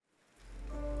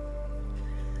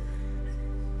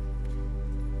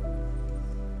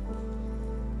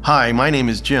Hi, my name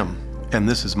is Jim, and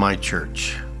this is my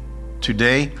church.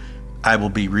 Today, I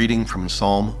will be reading from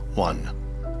Psalm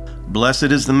 1. Blessed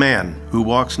is the man who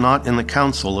walks not in the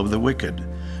counsel of the wicked,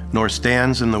 nor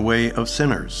stands in the way of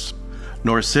sinners,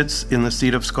 nor sits in the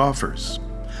seat of scoffers.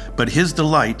 But his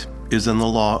delight is in the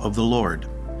law of the Lord,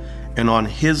 and on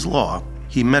his law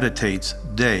he meditates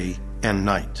day and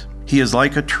night. He is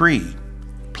like a tree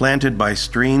planted by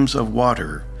streams of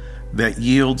water that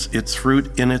yields its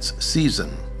fruit in its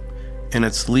season, and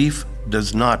its leaf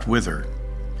does not wither.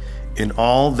 In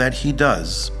all that he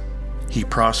does, he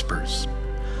prospers.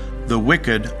 The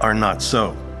wicked are not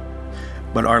so,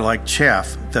 but are like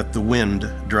chaff that the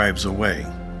wind drives away.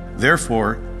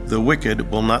 Therefore, the wicked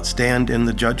will not stand in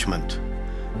the judgment,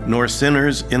 nor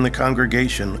sinners in the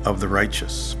congregation of the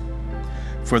righteous.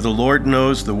 For the Lord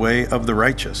knows the way of the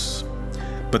righteous,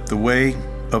 but the way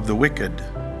of the wicked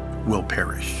will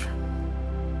perish.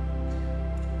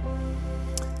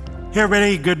 Hey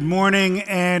everybody, good morning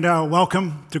and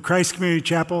welcome to Christ Community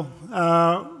Chapel.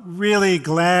 Really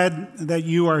glad that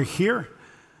you are here.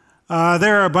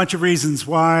 There are a bunch of reasons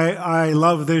why I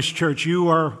love this church. You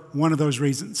are one of those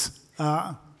reasons.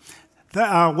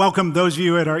 Welcome those of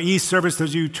you at our East service, those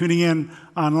of you tuning in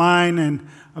online, and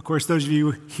of course those of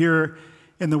you here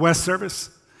in the West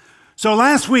service. So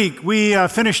last week we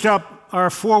finished up our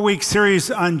 4-week series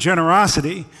on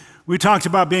generosity. We talked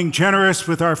about being generous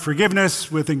with our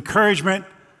forgiveness, with encouragement,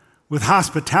 with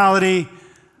hospitality,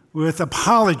 with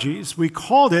apologies. We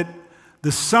called it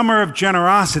the Summer of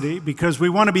Generosity because we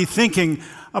want to be thinking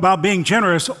about being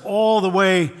generous all the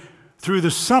way through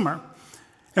the summer.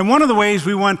 And one of the ways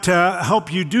we want to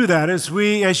help you do that is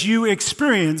as you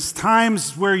experience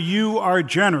times where you are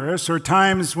generous or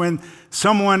times when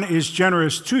someone is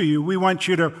generous to you, we want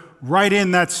you to write in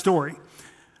that story.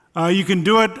 You can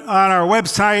do it on our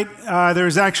website.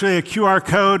 There's actually a QR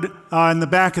code in the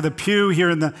back of the pew here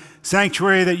in the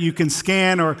sanctuary that you can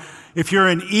scan, or if you're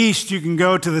in East, you can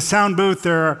go to the sound booth.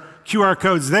 There are QR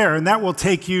codes there, and that will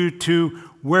take you to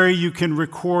where you can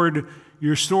record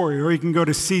your story, or you can go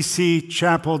to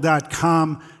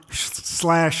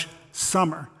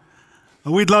ccchapel.com/summer.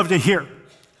 We'd love to hear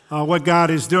what God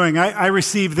is doing. I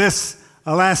received this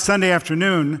last Sunday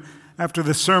afternoon after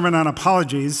the sermon on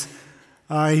apologies.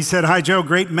 He said, "Hi, Joe,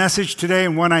 great message today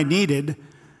and one I needed.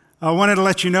 I wanted to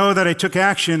let you know that I took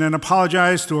action and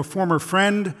apologized to a former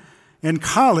friend and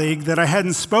colleague that I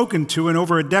hadn't spoken to in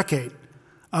over a decade.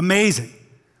 Amazing.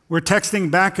 We're texting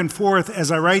back and forth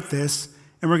as I write this,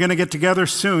 and we're going to get together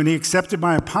soon. He accepted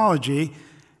my apology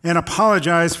and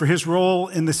apologized for his role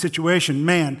in the situation.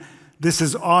 Man, this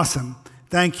is awesome.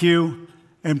 Thank you,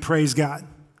 and praise God."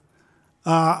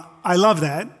 I love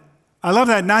that. I love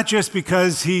that not just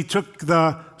because he took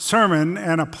the sermon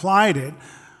and applied it.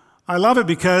 I love it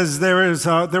because there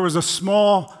was a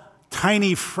small,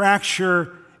 tiny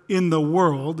fracture in the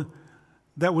world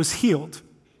that was healed.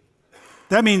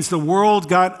 That means the world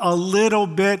got a little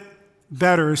bit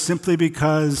better simply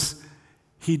because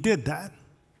he did that.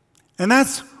 And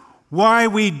that's why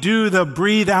we do the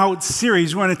Breathe Out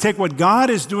series. We want to take what God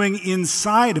is doing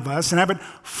inside of us and have it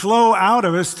flow out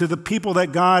of us to the people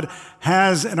that God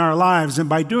has in our lives. And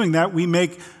by doing that, we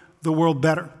make the world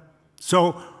better.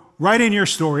 So write in your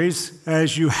stories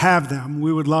as you have them.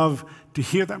 We would love to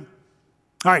hear them.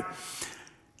 All right.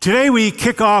 Today we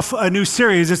kick off a new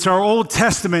series. It's our Old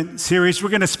Testament series. We're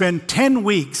going to spend 10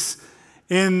 weeks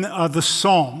in the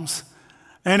Psalms.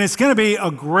 And it's going to be a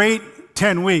great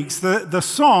 10 weeks. The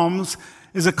Psalms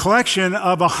is a collection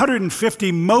of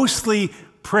 150 mostly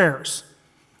prayers.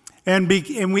 And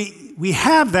we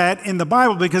have that in the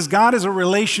Bible because God is a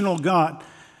relational God.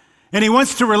 And he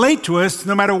wants to relate to us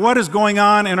no matter what is going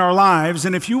on in our lives.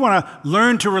 And if you want to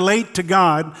learn to relate to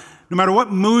God, no matter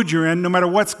what mood you're in, no matter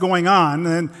what's going on,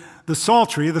 then the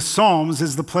Psalms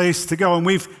is the place to go. And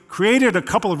we've created a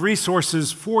couple of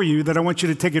resources for you that I want you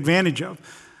to take advantage of.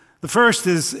 The first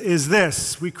is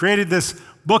this. We created this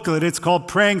booklet. It's called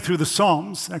Praying Through the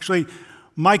Psalms. Actually,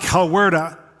 Mike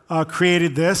Halwerda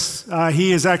created this.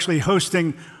 He is actually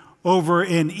hosting over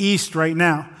in East right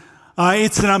now.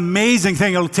 It's an amazing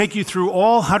thing. It'll take you through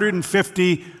all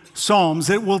 150 Psalms.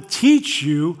 It will teach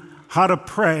you how to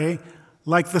pray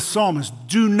like the psalmist.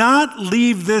 Do not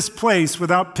leave this place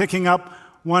without picking up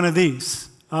one of these.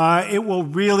 It will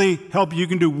really help you. You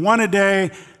can do one a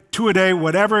day, 2 a day,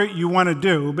 whatever you want to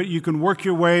do, but you can work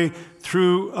your way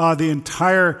through the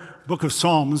entire book of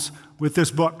Psalms with this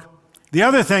book. The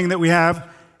other thing that we have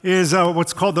is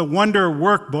what's called the Wonder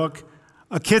Workbook,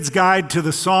 a kid's guide to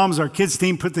the Psalms. Our kids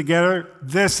team put together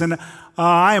this, and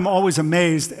I am always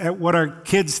amazed at what our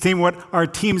kids team, what our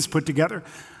teams put together.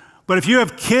 But if you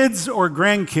have kids or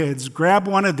grandkids, grab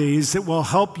one of these. It will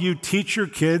help you teach your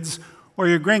kids or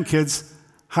your grandkids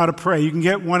how to pray. You can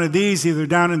get one of these either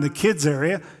down in the kids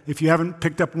area, if you haven't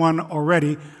picked up one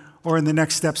already, or in the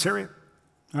Next Steps area.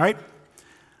 All right?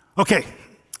 Okay,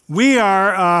 we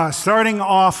are starting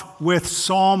off with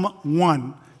Psalm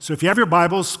 1. So if you have your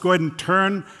Bibles, go ahead and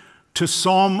turn to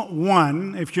Psalm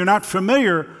 1. If you're not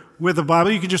familiar with the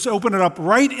Bible, you can just open it up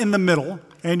right in the middle,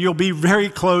 and you'll be very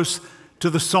close to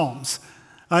the Psalms.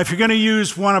 If you're going to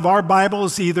use one of our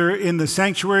Bibles, either in the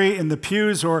sanctuary, in the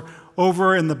pews, or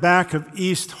over in the back of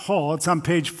East Hall, it's on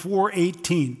page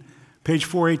 418. Page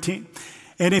 418.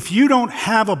 And if you don't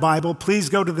have a Bible, please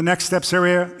go to the Next Steps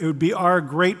area. It would be our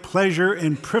great pleasure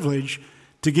and privilege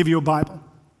to give you a Bible.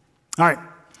 All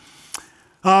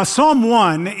right. Psalm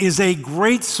 1 is a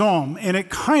great psalm, and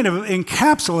it kind of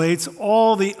encapsulates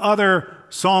all the other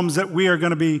psalms that we are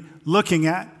going to be looking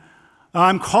at.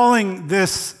 I'm calling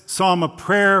this psalm a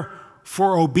prayer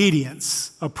for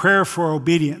obedience, a prayer for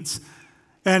obedience.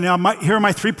 And here are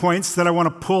my 3 points that I want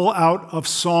to pull out of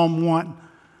Psalm 1.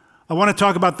 I want to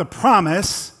talk about the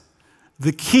promise,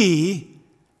 the key,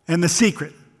 and the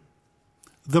secret.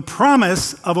 The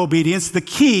promise of obedience, the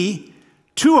key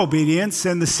to obedience,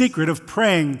 and the secret of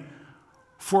praying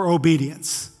for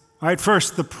obedience. All right,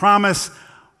 first, the promise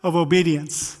of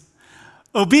obedience.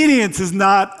 Obedience is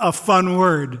not a fun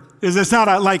word. It's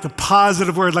not like a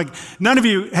positive word. Like, none of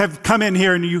you have come in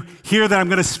here and you hear that I'm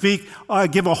going to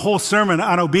give a whole sermon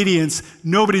on obedience.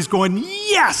 Nobody's going,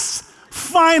 yes,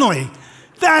 finally,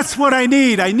 that's what I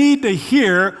need. I need to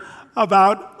hear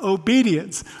about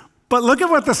obedience. But look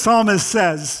at what the psalmist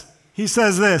says. He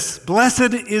says this: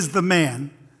 "Blessed is the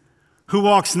man who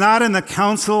walks not in the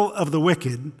counsel of the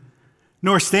wicked,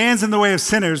 nor stands in the way of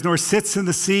sinners, nor sits in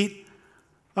the seat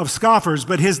of scoffers,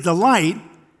 but his delight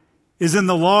is in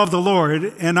the law of the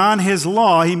Lord, and on his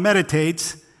law he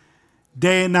meditates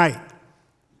day and night."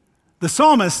 The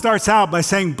psalmist starts out by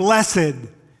saying, blessed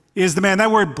is the man. That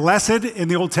word blessed in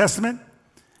the Old Testament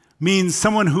means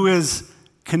someone who is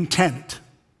content,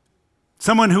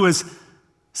 someone who is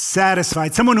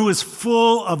satisfied, someone who is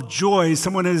full of joy,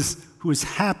 someone who is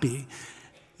happy.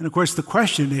 And of course, the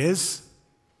question is,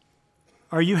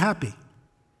 are you happy?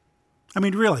 I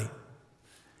mean, really.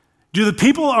 Do the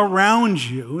people around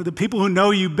you, the people who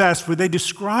know you best, would they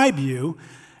describe you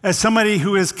as somebody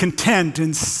who is content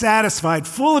and satisfied,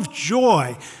 full of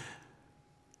joy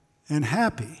and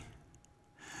happy?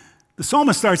 The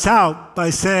psalmist starts out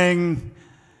by saying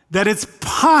that it's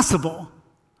possible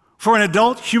for an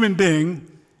adult human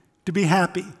being to be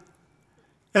happy.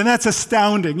 And that's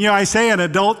astounding. You know, I say an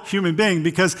adult human being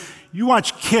because you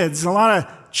watch kids, a lot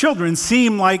of children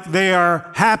seem like they are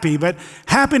happy, but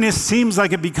happiness seems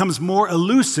like it becomes more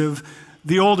elusive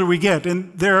the older we get.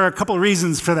 And there are a couple of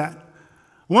reasons for that.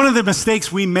 One of the mistakes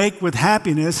we make with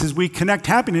happiness is we connect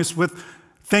happiness with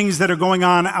things that are going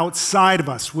on outside of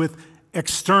us, with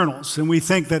externals. And we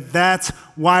think that that's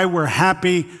why we're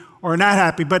happy or not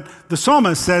happy. But the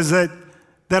psalmist says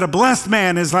that a blessed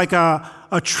man is like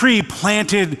a tree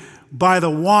planted by the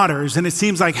waters, and it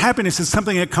seems like happiness is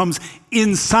something that comes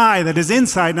inside, that is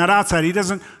inside, not outside. He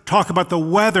doesn't talk about the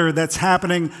weather that's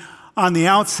happening on the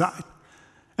outside.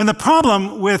 And the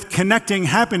problem with connecting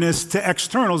happiness to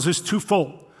externals is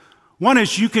twofold. One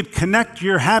is you could connect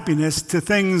your happiness to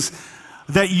things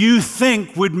that you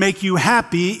think would make you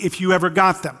happy if you ever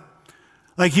got them.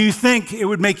 Like, you think it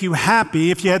would make you happy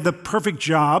if you had the perfect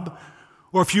job,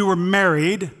 or if you were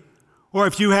married, or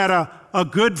if you had a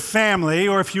good family,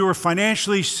 or if you were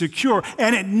financially secure,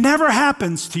 and it never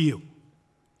happens to you.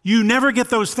 You never get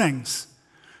those things.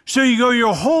 So you go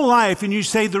your whole life and you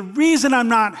say, the reason I'm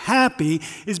not happy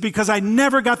is because I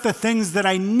never got the things that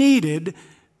I needed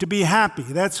to be happy.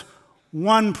 That's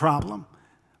one problem.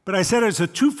 But I said it's a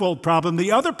twofold problem.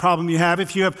 The other problem you have,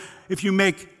 if you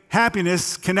make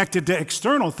happiness connected to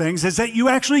external things, is that you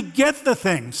actually get the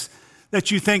things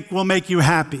that you think will make you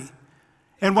happy.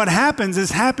 And what happens is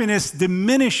happiness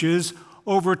diminishes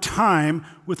over time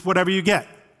with whatever you get.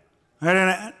 Right?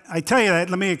 And I tell you that,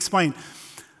 let me explain.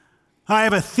 I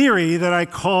have a theory that I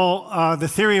call the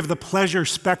theory of the pleasure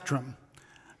spectrum.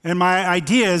 And my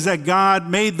idea is that God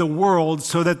made the world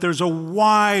so that there's a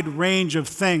wide range of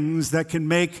things that can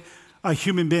make a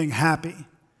human being happy.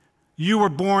 You were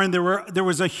born, there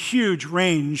was a huge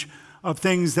range of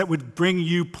things that would bring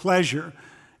you pleasure.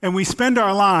 And we spend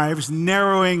our lives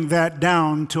narrowing that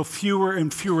down till fewer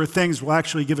and fewer things will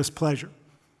actually give us pleasure.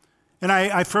 And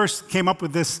I first came up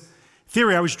with this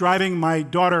theory. I was driving my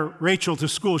daughter Rachel to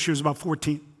school. She was about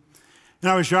 14.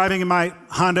 And I was driving in my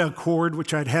Honda Accord,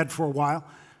 which I'd had for a while.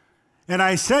 And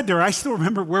I said to her, I still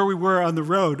remember where we were on the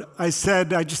road. I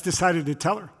just decided to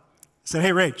tell her. I said, hey,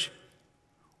 Rach,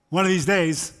 one of these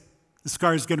days, this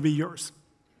car is going to be yours,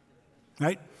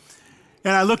 right?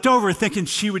 And I looked over thinking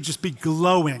she would just be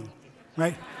glowing,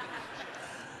 right?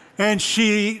 And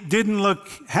she didn't look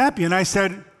happy. And I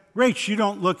said, Rach, you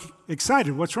don't look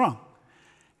excited. What's wrong?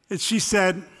 And she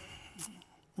said,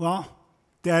 well,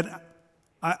 Dad,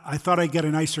 I thought I'd get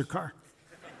a nicer car.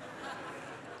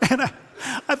 And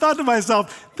I thought to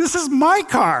myself, this is my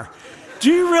car.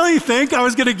 Do you really think I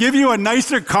was going to give you a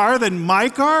nicer car than my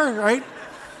car, right?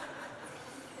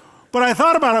 But I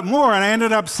thought about it more, and I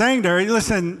ended up saying to her,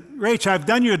 listen, Rach, I've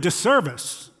done you a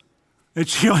disservice. And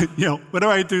she,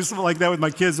 whenever I do something like that with my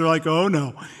kids, they're like, oh,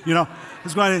 no.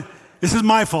 This is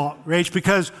my fault, Rach,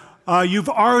 because you've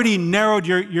already narrowed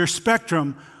your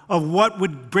spectrum of what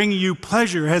would bring you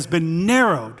pleasure has been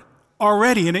narrowed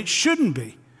already, and it shouldn't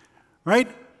be, right?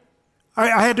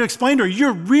 I had to explain to her,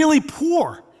 you're really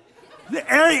poor.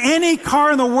 Any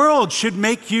car in the world should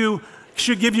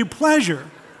give you pleasure,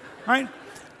 right?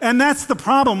 And that's the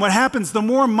problem. What happens, the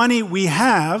more money we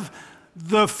have,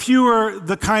 the fewer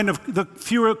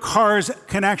cars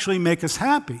can actually make us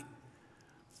happy.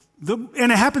 And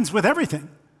it happens with everything.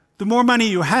 The more money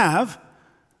you have,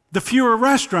 the fewer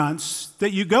restaurants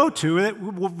that you go to that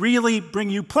will really bring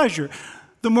you pleasure.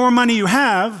 The more money you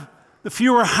have, the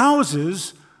fewer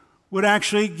houses would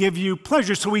actually give you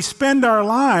pleasure. So we spend our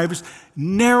lives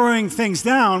narrowing things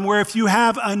down, where if you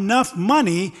have enough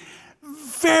money,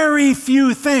 very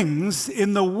few things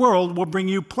in the world will bring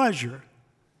you pleasure.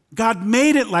 God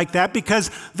made it like that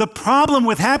because the problem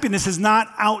with happiness is not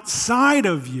outside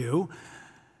of you,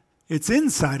 it's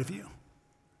inside of you.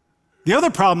 The other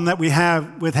problem that we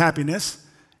have with happiness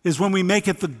is when we make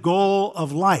it the goal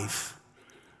of life.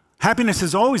 Happiness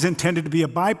is always intended to be a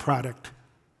byproduct,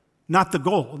 not the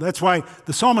goal. That's why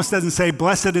the psalmist doesn't say,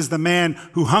 blessed is the man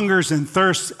who hungers and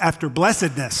thirsts after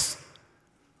blessedness.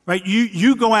 Right?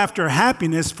 You go after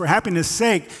happiness for happiness'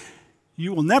 sake,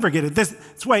 you will never get it.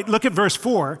 That's why, look at verse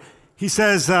 4. He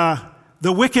says,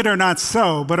 the wicked are not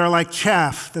so, but are like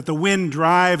chaff that the wind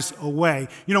drives away.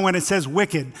 When it says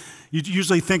wicked, you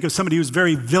usually think of somebody who's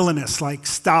very villainous, like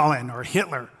Stalin or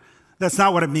Hitler. That's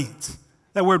not what it means.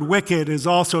 That word wicked is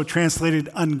also translated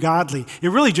ungodly. It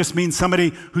really just means somebody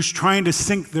who's trying to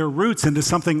sink their roots into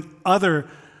something other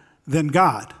than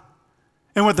God.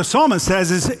 And what the psalmist says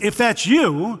is, if that's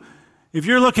you, if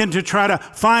you're looking to try to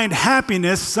find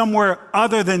happiness somewhere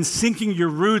other than sinking your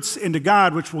roots into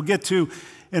God, which we'll get to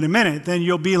in a minute, then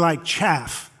you'll be like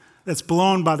chaff that's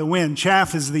blown by the wind.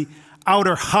 Chaff is the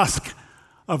outer husk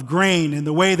of grain, and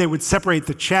the way they would separate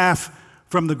the chaff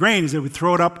from the grain is they would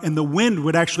throw it up, and the wind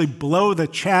would actually blow the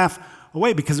chaff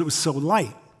away because it was so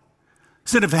light.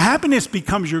 So if happiness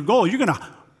becomes your goal, you're going to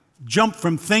jump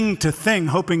from thing to thing,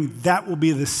 hoping that will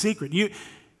be the secret.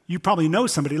 You probably know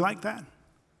somebody like that,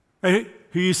 right?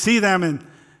 Who you see them and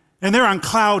they're on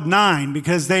cloud 9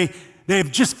 because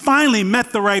they've just finally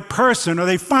met the right person, or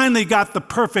they finally got the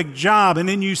perfect job, and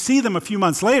then you see them a few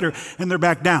months later and they're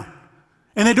back down.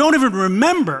 And they don't even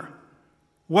remember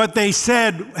what they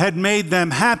said had made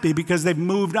them happy because they've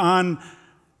moved on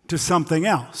to something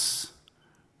else,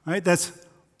 right? That's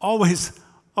always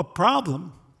a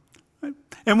problem.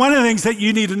 And one of the things that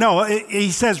you need to know,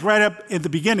 he says right up at the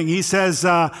beginning, he says,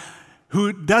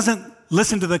 who doesn't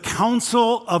listen to the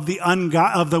counsel of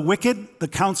the wicked, the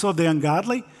counsel of the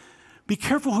ungodly. Be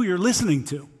careful who you're listening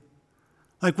to.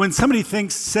 Like when somebody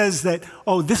says that,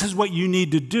 oh, this is what you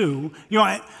need to do.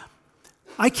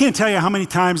 I can't tell you how many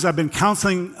times I've been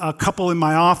counseling a couple in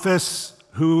my office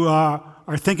who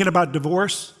are thinking about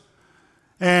divorce.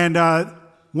 And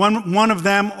one of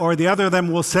them or the other of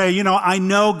them will say, I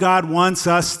know God wants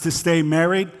us to stay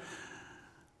married,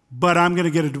 but I'm going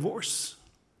to get a divorce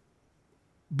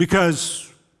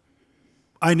because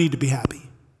I need to be happy.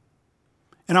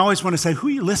 And I always want to say, who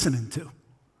are you listening to?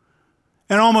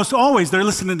 And almost always they're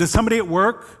listening to somebody at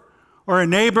work or a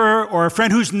neighbor or a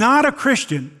friend who's not a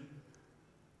Christian.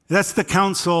 That's the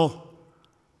counsel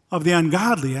of the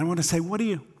ungodly. I want to say, what are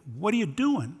you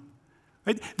doing?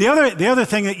 Right? The other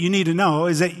thing that you need to know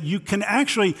is that you can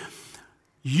actually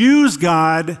use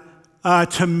God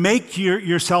to make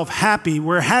yourself happy,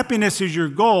 where happiness is your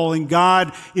goal and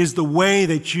God is the way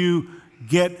that you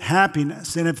get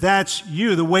happiness. And if that's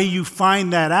you, the way you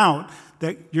find that out,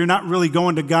 that you're not really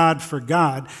going to God for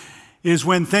God, is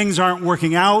when things aren't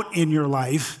working out in your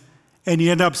life and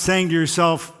you end up saying to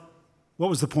yourself, what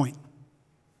was the point?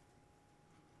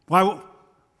 Why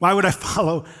would I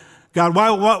follow God?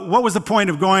 What was the point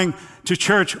of going to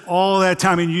church all that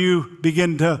time? And you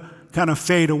begin to kind of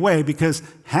fade away because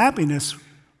happiness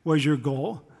was your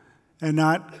goal. and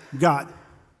not God.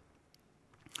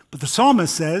 But the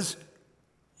psalmist says,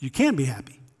 you can be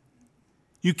happy.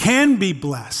 You can be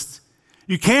blessed.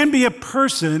 You can be a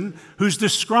person who's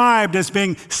described as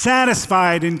being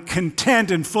satisfied and content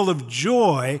and full of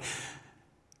joy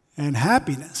and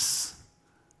happiness.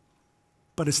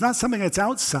 But it's not something that's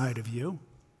outside of you.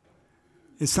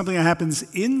 It's something that happens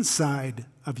inside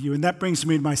of you. And that brings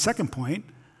me to my second point,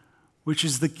 which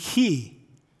is the key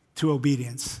to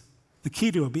obedience. The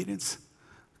key to obedience.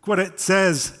 Look what it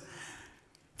says.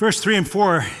 Verse 3 and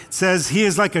 4, it says, he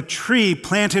is like a tree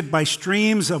planted by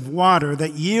streams of water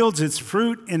that yields its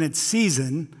fruit in its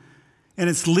season, and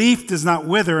its leaf does not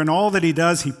wither, and all that he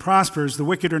does, he prospers. The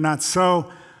wicked are not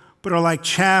so, but are like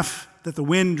chaff that the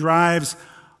wind drives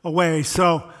away.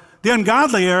 So the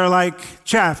ungodly are like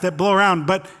chaff that blow around,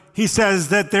 but he says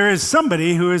that there is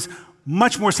somebody who is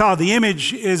much more solid. The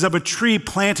image is of a tree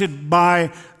planted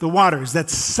by the waters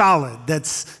that's solid,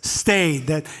 that's stayed.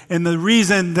 And the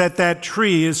reason that that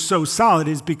tree is so solid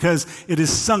is because it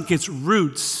has sunk its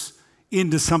roots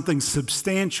into something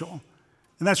substantial.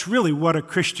 And that's really what a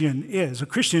Christian is. A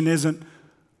Christian isn't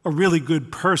a really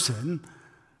good person.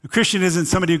 A Christian isn't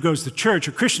somebody who goes to church.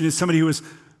 A Christian is somebody who has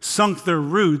sunk their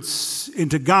roots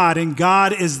into God, and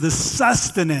God is the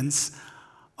sustenance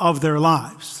of their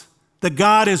lives. That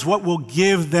God is what will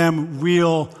give them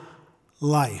real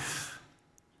life.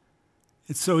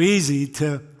 It's so easy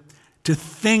to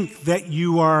think that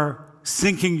you are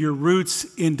sinking your roots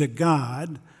into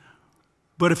God,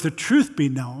 but if the truth be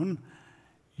known,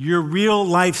 your real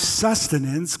life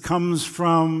sustenance comes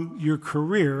from your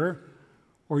career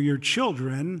or your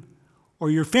children or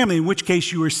your family, in which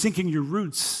case you are sinking your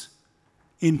roots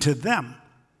into them.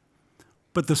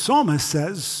 But the psalmist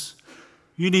says,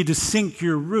 you need to sink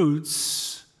your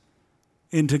roots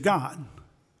into God.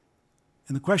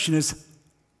 And the question is,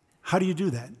 how do you do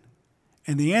that?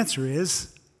 And the answer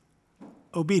is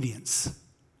obedience.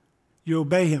 You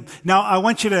obey him. Now, I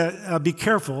want you to be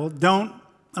careful. Don't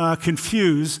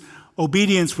confuse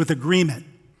obedience with agreement.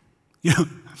 You know,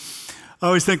 I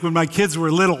always think when my kids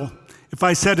were little, if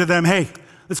I said to them, hey,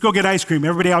 let's go get ice cream,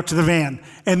 everybody out to the van,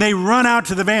 and they run out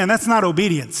to the van, that's not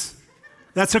obedience.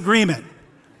 That's agreement.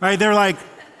 Right? They're like,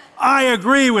 I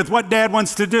agree with what Dad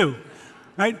wants to do,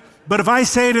 right? But if I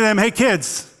say to them, hey,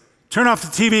 kids, turn off the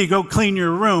TV, go clean your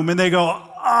room, and they go,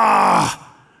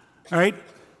 right?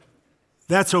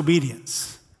 That's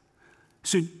obedience.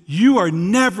 So you are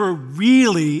never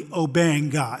really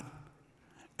obeying God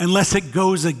unless it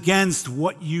goes against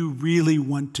what you really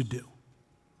want to do.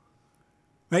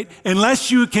 Right?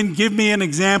 Unless you can give me an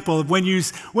example of when you,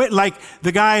 like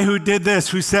the guy who did this,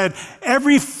 who said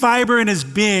every fiber in his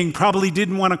being probably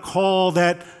didn't want to call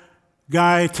that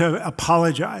guy to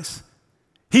apologize.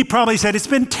 He probably said, it's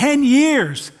been 10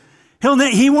 years.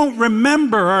 He won't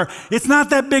remember, or it's not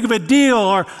that big of a deal,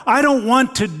 or I don't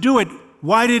want to do it.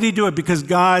 Why did he do it? Because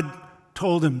God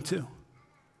told him to.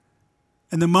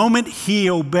 And the moment he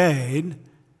obeyed,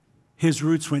 his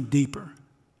roots went deeper.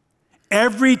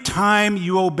 Every time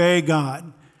you obey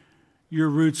God, your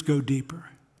roots go deeper.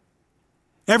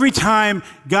 Every time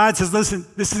God says, listen,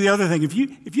 this is the other thing. If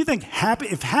you think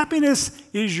if happiness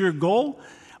is your goal,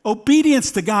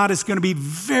 obedience to God is going to be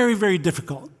very, very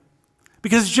difficult.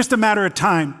 Because it's just a matter of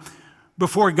time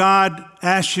before God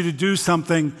asks you to do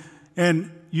something and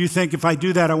you think, if I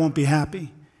do that, I won't be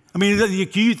happy. I mean,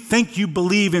 you think you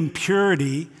believe in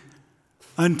purity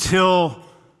until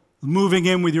moving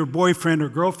in with your boyfriend or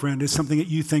girlfriend is something that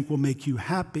you think will make you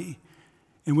happy,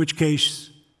 in which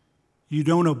case you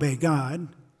don't obey God.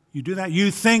 You do that. You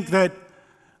think that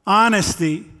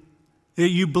honesty, that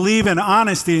you believe in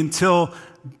honesty until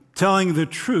telling the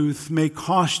truth may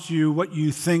cost you what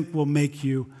you think will make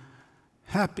you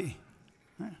happy.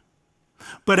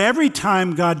 But every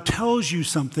time God tells you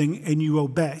something and you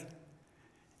obey,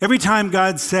 every time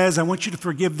God says, I want you to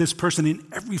forgive this person, and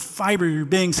every fiber of your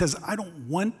being says, I don't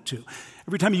want to.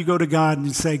 Every time you go to God and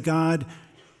you say, God,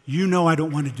 you know I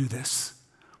don't want to do this,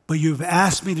 but you've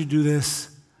asked me to do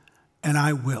this, and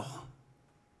I will.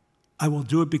 I will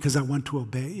do it because I want to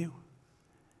obey you.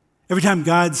 Every time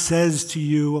God says to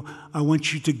you, I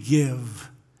want you to give,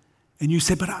 and you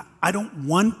say, but I don't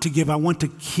want to give. I want to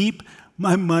keep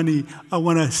my money. I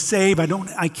want to save.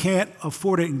 I can't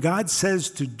afford it. And God says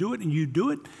to do it, and you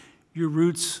do it, your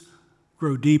roots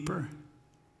grow deeper.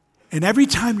 And every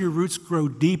time your roots grow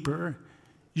deeper,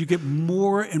 you get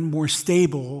more and more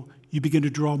stable. You begin to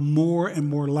draw more and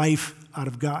more life out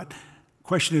of God. The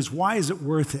question is, why is it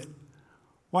worth it?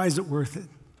 Why is it worth it?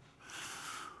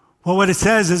 Well, what it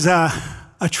says is a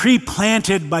tree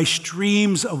planted by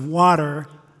streams of water,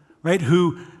 right,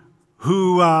 who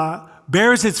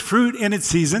bears its fruit in its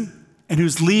season. and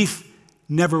whose leaf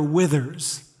never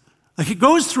withers. Like it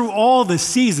goes through all the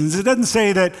seasons. It doesn't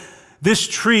say that this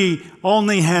tree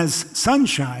only has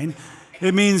sunshine.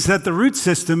 It means that the root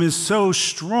system is so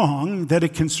strong that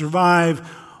it can survive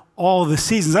all the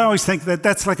seasons. I always think that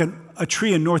that's like a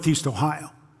tree in Northeast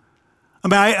Ohio. I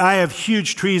mean, I have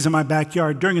huge trees in my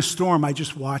backyard. During a storm, I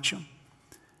just watch them.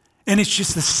 And it's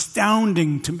just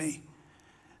astounding to me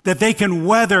that they can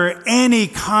weather any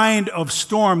kind of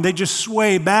storm. They just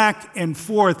sway back and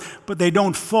forth, but they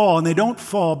don't fall. And they don't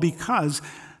fall because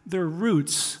their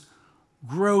roots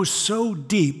grow so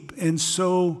deep and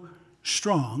so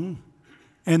strong,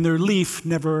 and their leaf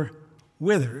never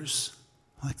withers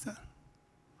like that.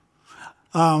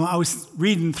 I was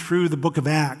reading through the book of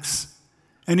Acts.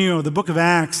 And the book of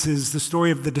Acts is the story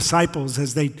of the disciples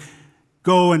as they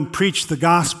go and preach the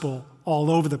gospel all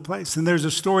over the place. And there's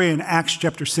a story in Acts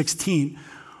chapter 16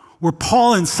 where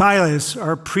Paul and Silas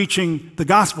are preaching the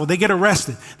gospel. They get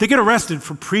arrested. They get arrested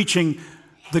for preaching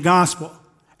the gospel.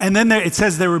 And then it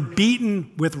says they were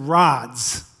beaten with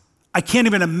rods. I can't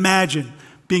even imagine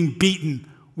being beaten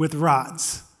with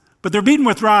rods. But they're beaten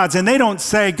with rods, and they don't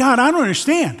say, God, I don't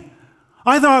understand.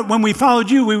 I thought when we followed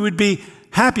you, we would be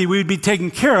happy, we would be taken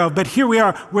care of, but here we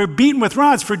are. We're beaten with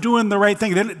rods for doing the right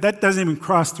thing. That doesn't even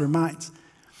cross their minds.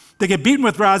 They get beaten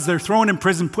with rods, they're thrown in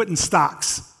prison, put in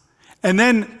stocks. And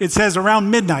then it says around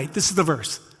midnight, this is the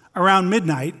verse, around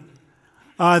midnight,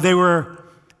 they were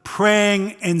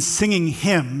praying and singing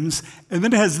hymns. And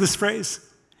then it has this phrase,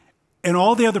 and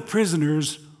all the other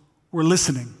prisoners were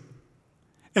listening.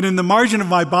 And in the margin of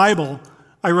my Bible,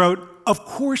 I wrote, of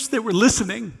course they were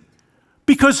listening.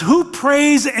 Because who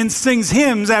prays and sings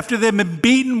hymns after they've been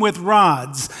beaten with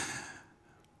rods?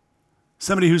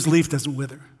 Somebody whose leaf doesn't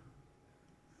wither.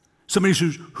 Somebody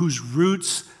whose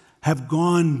roots have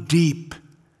gone deep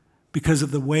because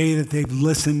of the way that they've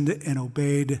listened and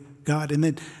obeyed God. And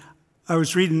then I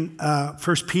was reading 1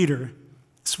 Peter.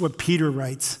 This is what Peter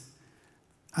writes.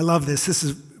 I love this. This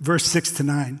is verse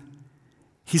 6-9.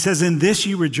 He says, in this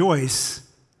you rejoice,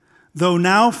 though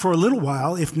now for a little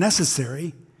while, if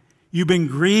necessary, you've been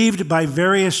grieved by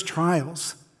various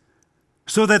trials,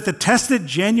 so that the tested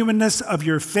genuineness of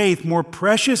your faith, more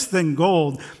precious than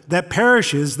gold that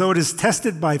perishes, though it is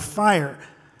tested by fire,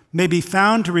 may be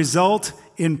found to result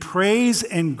in praise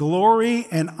and glory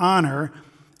and honor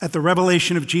at the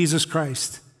revelation of Jesus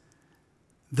Christ.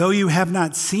 Though you have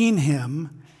not seen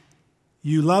him,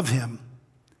 you love him.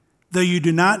 Though you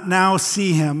do not now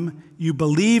see him, you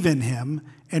believe in him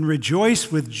and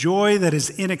rejoice with joy that is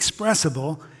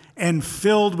inexpressible and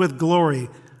filled with glory,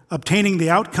 obtaining the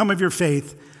outcome of your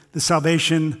faith, the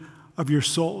salvation of your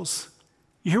souls.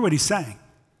 You hear what he's saying?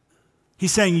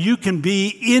 He's saying you can be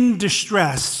in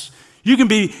distress. You can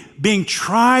be being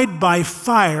tried by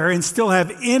fire and still have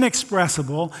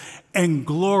inexpressible and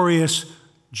glorious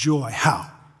joy. How?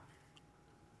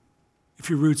 If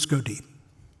your roots go deep.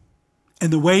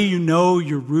 And the way you know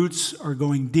your roots are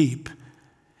going deep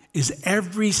is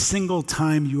every single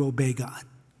time you obey God.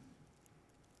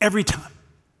 Every time,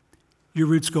 your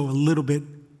roots go a little bit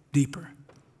deeper.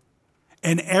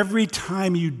 And every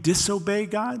time you disobey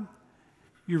God,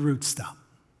 your roots stop.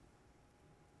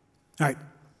 All right,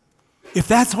 if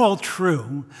that's all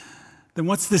true, then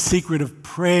what's the secret of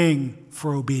praying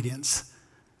for obedience?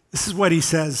 This is what he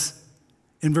says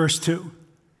in verse 2.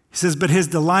 He says, but his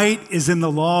delight is in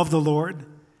the law of the Lord,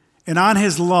 and on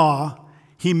his law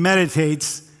he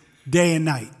meditates day and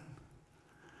night.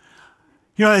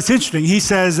 It's interesting. He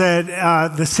says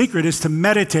that the secret is to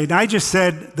meditate. And I just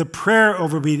said the prayer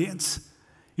of obedience.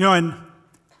 And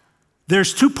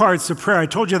there's two parts of prayer. I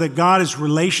told you that God is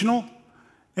relational.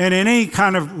 And in any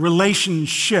kind of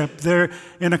relationship,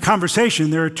 in a conversation,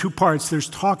 there are two parts. There's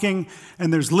talking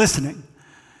and there's listening.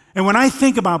 And when I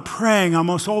think about praying, I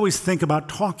almost always think about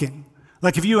talking.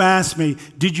 Like if you ask me,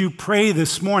 did you pray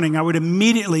this morning? I would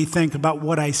immediately think about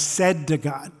what I said to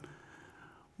God.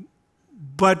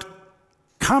 But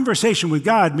conversation with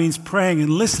God means praying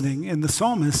and listening, and the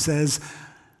psalmist says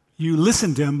you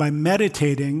listen to him by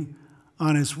meditating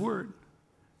on his word.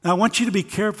 Now, I want you to be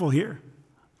careful here,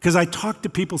 because I talk to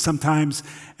people sometimes,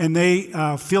 and they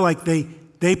feel like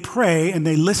they pray and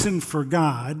they listen for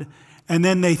God, and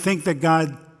then they think that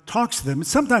God talks to them.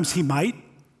 Sometimes he might,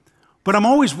 but I'm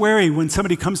always wary when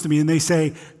somebody comes to me and they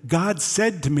say, God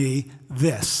said to me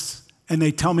this, and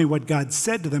they tell me what God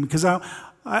said to them, because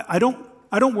I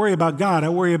don't worry about God. I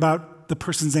worry about the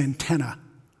person's antenna.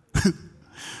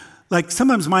 Like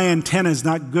sometimes my antenna is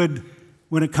not good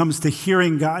when it comes to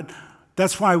hearing God.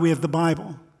 That's why we have the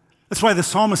Bible. That's why the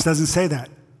psalmist doesn't say that.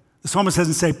 The psalmist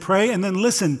doesn't say pray and then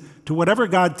listen to whatever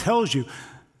God tells you.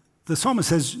 The psalmist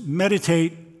says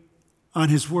meditate on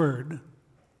his word,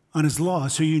 on his law,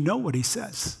 so you know what he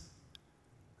says.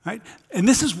 Right? And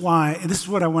this is why, and this is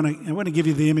what I want to give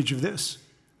you the image of this.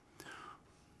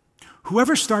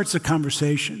 Whoever starts a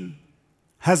conversation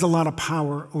has a lot of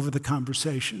power over the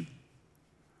conversation.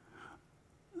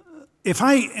 If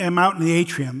I am out in the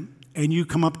atrium and you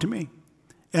come up to me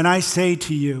and I say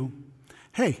to you,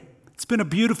 hey, it's been a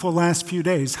beautiful last few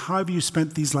days. How have you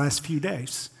spent these last few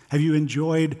days? Have you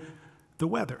enjoyed the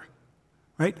weather?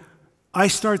 Right? I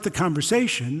start the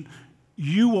conversation.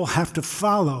 You will have to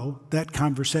follow that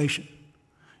conversation.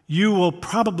 You will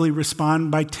probably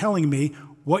respond by telling me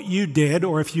what you did,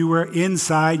 or if you were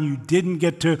inside and you didn't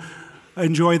get to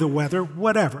enjoy the weather,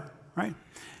 whatever, right?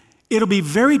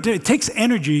 It takes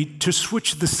energy to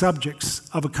switch the subjects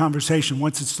of a conversation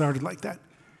once it's started like that.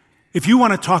 If you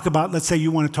want to talk about, let's say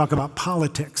you want to talk about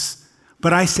politics,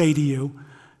 but I say to you,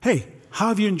 hey, how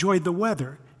have you enjoyed the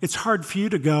weather? It's hard for you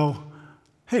to go,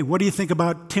 hey, what do you think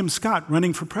about Tim Scott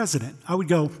running for president? I would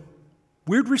go,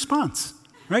 weird response,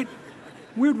 right?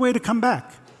 Weird way to come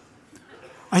back.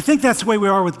 I think that's the way we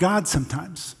are with God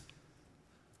sometimes.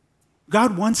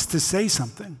 God wants to say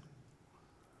something,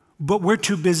 but we're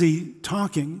too busy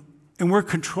talking and we're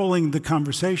controlling the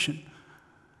conversation.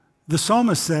 The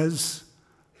psalmist says,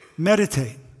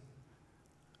 meditate.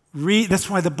 Read. That's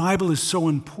why the Bible is so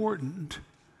important.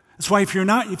 That's why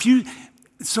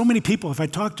so many people, if I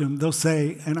talk to them, they'll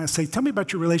say, and I say, tell me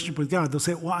about your relationship with God. They'll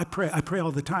say, well, I pray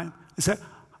all the time. I say,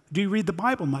 do you read the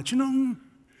Bible much? I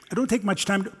don't take much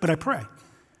time, but I pray.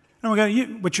 And we go,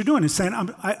 what you're doing is saying,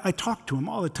 I talk to him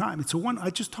all the time. I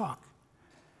just talk.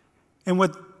 And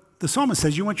what the psalmist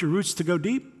says, you want your roots to go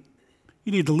deep?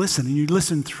 You need to listen, and you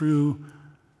listen through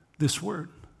this word,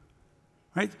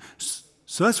 right?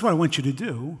 So that's what I want you to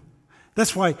do.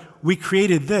 That's why we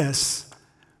created this,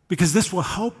 because this will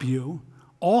help you,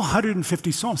 all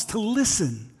 150 Psalms, to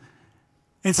listen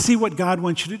and see what God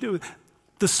wants you to do.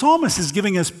 The psalmist is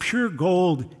giving us pure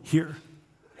gold here.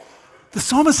 The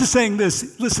psalmist is saying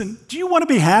this, listen, do you want to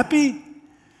be happy? Do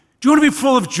you want to be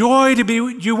full of joy? Do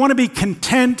you want to be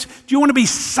content? Do you want to be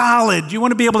solid? Do you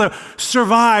want to be able to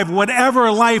survive whatever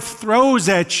life throws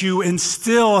at you and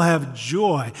still have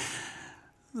joy?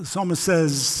 The psalmist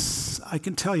says, I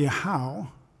can tell you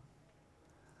how.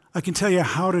 I can tell you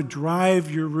how to drive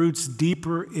your roots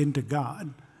deeper into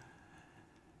God.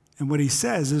 And what he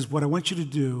says is, what I want you to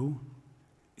do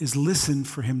is listen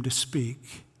for him to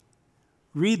speak.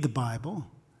 Read the Bible,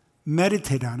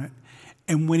 meditate on it,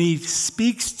 and when he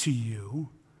speaks to you,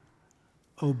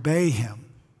 obey him.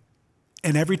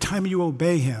 And every time you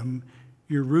obey him,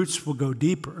 your roots will go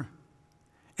deeper.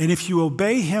 And if you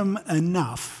obey him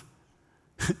enough,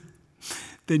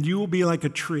 then you will be like a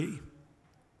tree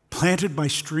planted by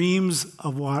streams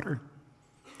of water,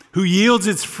 who yields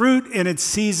its fruit in its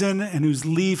season and whose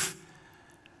leaf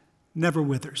never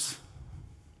withers.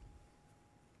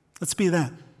 Let's be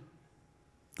that.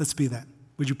 Let's be that.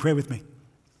 Would you pray with me?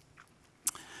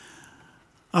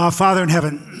 Father in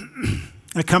heaven,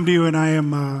 I come to you and I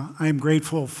am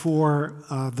grateful for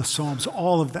the Psalms,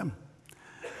 all of them,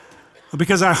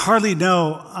 because I hardly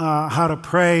know how to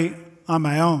pray on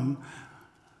my own,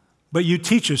 but you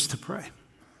teach us to pray.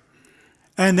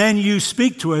 And then you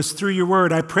speak to us through your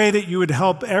word. I pray that you would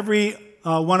help every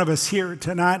one of us here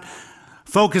to not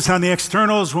focus on the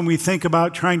externals when we think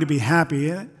about trying to be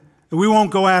happy. We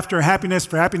won't go after happiness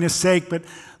for happiness' sake, but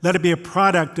let it be a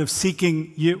product of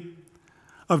seeking you,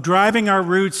 of driving our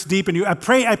roots deep in you. I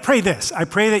pray this. I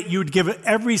pray that you would give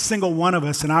every single one of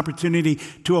us an opportunity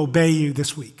to obey you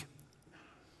this week.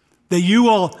 That you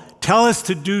will tell us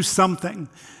to do something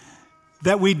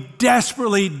that we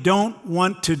desperately don't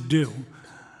want to do,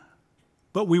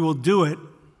 but we will do it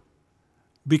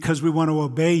because we want to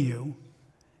obey you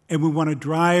and we want to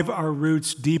drive our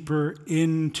roots deeper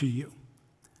into you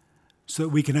so that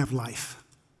we can have life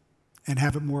and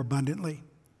have it more abundantly.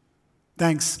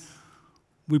 Thanks.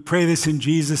 We pray this in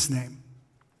Jesus' name.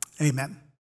 Amen.